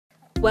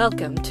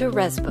Welcome to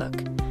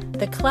ResBook,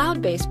 the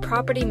cloud-based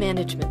property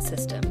management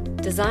system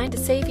designed to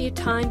save you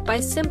time by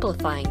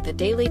simplifying the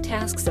daily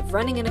tasks of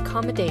running an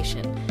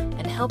accommodation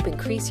and help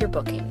increase your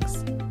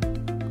bookings.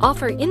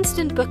 Offer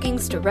instant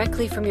bookings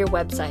directly from your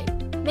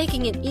website,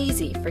 making it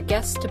easy for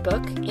guests to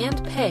book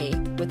and pay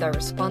with our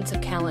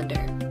responsive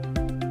calendar.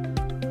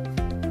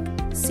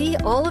 See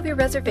all of your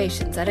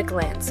reservations at a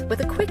glance with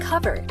a quick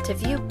hover to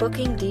view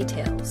booking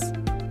details.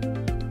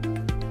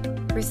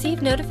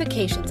 Receive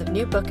notifications of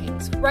new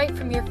bookings right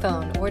from your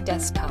phone or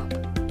desktop.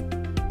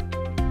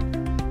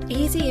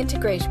 Easy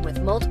integration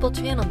with multiple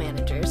channel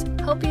managers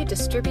help you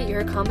distribute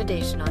your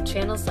accommodation on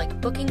channels like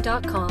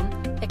Booking.com,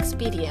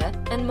 Expedia,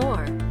 and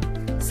more.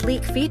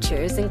 Sleek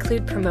features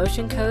include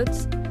promotion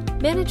codes,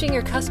 managing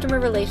your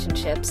customer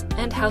relationships,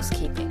 and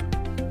housekeeping.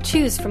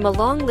 Choose from a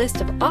long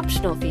list of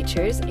optional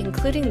features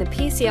including the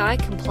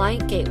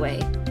PCI-compliant gateway,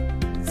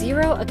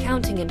 zero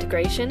accounting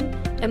integration,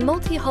 and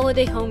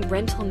multi-holiday home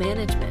rental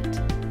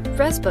management.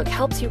 ResBook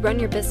helps you run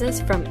your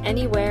business from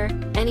anywhere,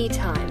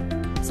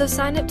 anytime. So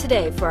sign up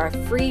today for our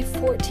free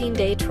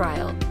 14-day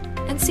trial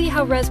and see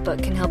how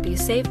ResBook can help you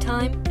save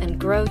time and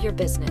grow your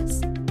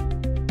business.